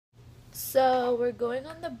So we're going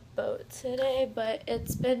on the boat today, but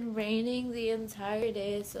it's been raining the entire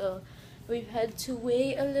day, so we've had to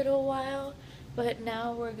wait a little while, but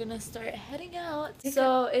now we're gonna start heading out.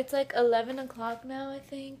 So it's like 11 o'clock now, I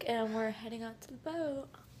think, and we're heading out to the boat.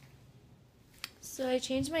 So I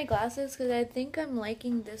changed my glasses because I think I'm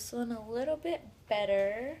liking this one a little bit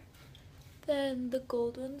better than the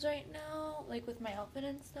gold ones right now, like with my outfit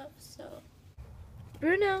and stuff. So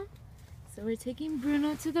Bruno. So we're taking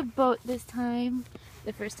Bruno to the boat this time.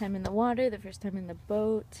 The first time in the water, the first time in the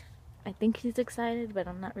boat. I think he's excited, but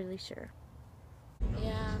I'm not really sure.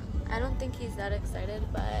 Yeah, I don't think he's that excited,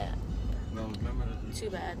 but too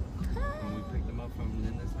bad. When we picked him up from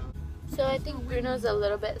Linda's house. So I think Bruno's a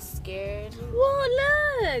little bit scared. Whoa,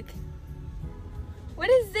 look! What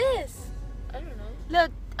is this? I don't know.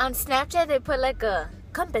 Look, on Snapchat they put like a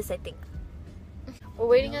compass, I think. We're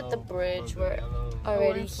waiting at the bridge. We're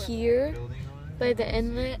already here by the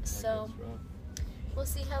inlet, so we'll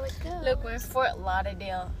see how it goes. Look, we're in Fort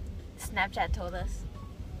Lauderdale. Snapchat told us.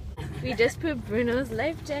 We just put Bruno's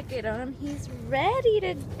life jacket on. He's ready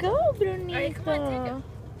to go, Brunito. Alright, come on, take it.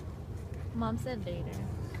 Mom said later.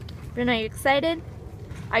 Bruno, are you excited?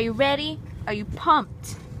 Are you ready? Are you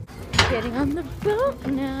pumped? Getting on the boat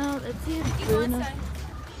now. Let's see if Bruno...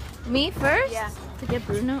 Me first? Yeah. To get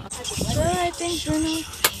Bruno? So I think Bruno's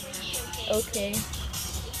okay.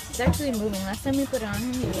 He's actually moving. Last time we put it on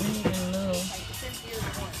him, he wouldn't even move.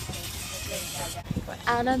 We're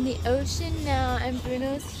out on the ocean now, and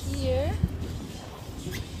Bruno's here.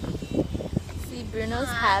 See, Bruno's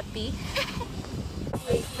happy.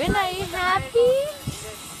 Bruno, are you happy?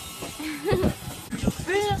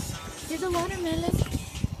 Bruno, here's a watermelon.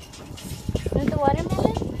 There's the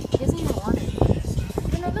watermelon? He doesn't even want it.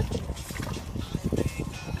 Bruno, look.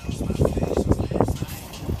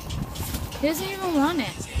 He doesn't even want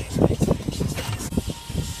it.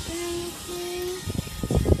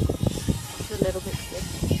 It's a little bit sick.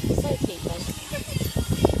 It's okay, guys.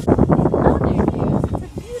 Oh, there it is. It's a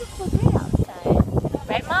beautiful day outside.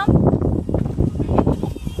 Right, Mom?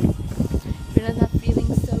 Bruno's not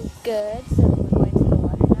feeling so good, so we're going to the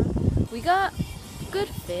water now. We got good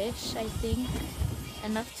fish, I think.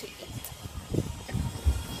 Enough to eat.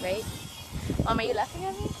 Right? Mom, are you laughing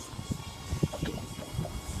at me?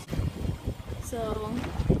 So,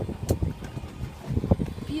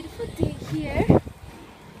 beautiful day here.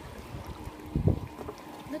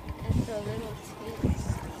 Look at the little tails.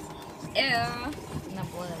 Yeah. Not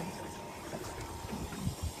blood.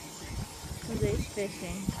 So there's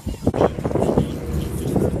fishing.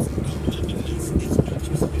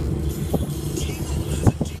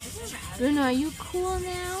 Bruno, are you cool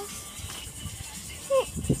now?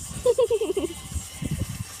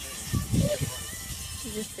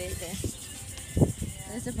 You just stay there.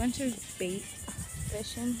 There's a bunch of bait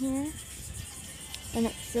fish in here, and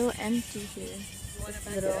it's so empty here. This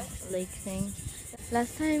little lake thing.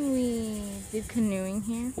 Last time we did canoeing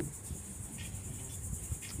here,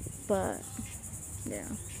 but yeah.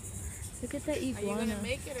 Look at that iguana. Are you gonna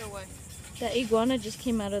make it or what? That iguana just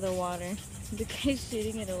came out of the water. The guy's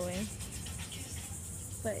shooting it away.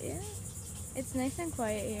 But yeah, it's nice and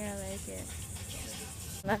quiet here. I like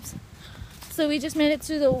it. So we just made it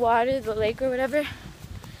to the water, the lake or whatever.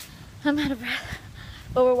 I'm out of breath.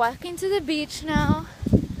 But we're walking to the beach now.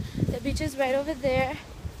 The beach is right over there.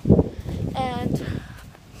 And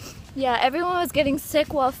yeah, everyone was getting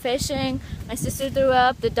sick while fishing. My sister threw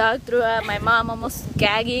up, the dog threw up, my mom almost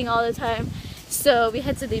gagging all the time. So we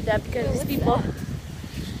had to leave that because these people,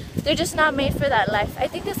 they're just not made for that life. I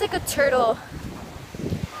think it's like a turtle.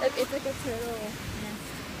 Look, it's like a turtle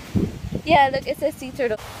nest. Yeah, look, it's a sea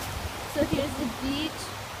turtle. So here's the beach.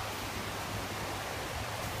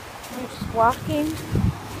 We're just walking.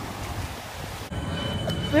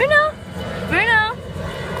 Bruno! Bruno!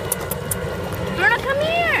 Bruno, come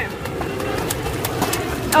here!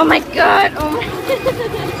 Oh my god! Oh my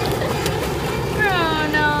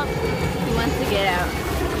Bruno! He wants to get out.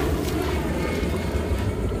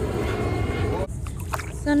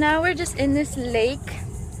 So now we're just in this lake.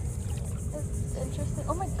 That's interesting.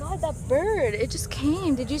 Oh my god, that bird! It just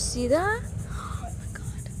came. Did you see that? Oh my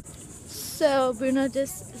god. So Bruno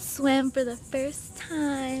just swam for the first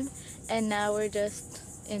time, and now we're just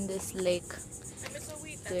in this lake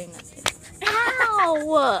doing nothing.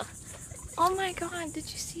 Ow! Oh my god, did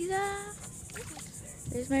you see that?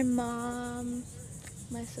 There's my mom,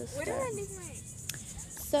 my sister. Where did I leave my...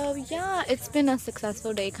 So yeah, it's been a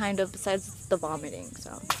successful day kind of, besides the vomiting.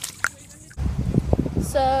 So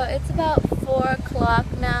it's about 4 o'clock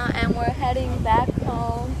now, and we're heading back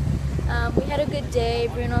home. We had a good day.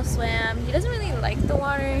 Bruno swam. He doesn't really like the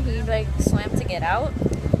water. He like swam to get out.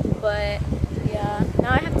 But yeah,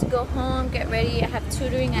 now I have to go home, get ready. I have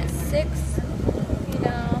tutoring at 6. You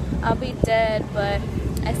know, I'll be dead, but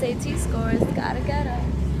SAT scores gotta get up.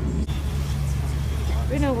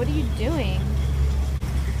 Bruno, what are you doing?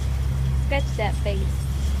 Sketch that face.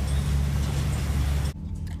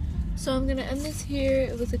 So I'm gonna end this here.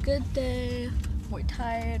 It was a good day. We're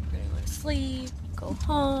tired. We're gonna go to sleep, go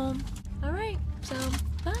home. Alright, so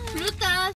bye.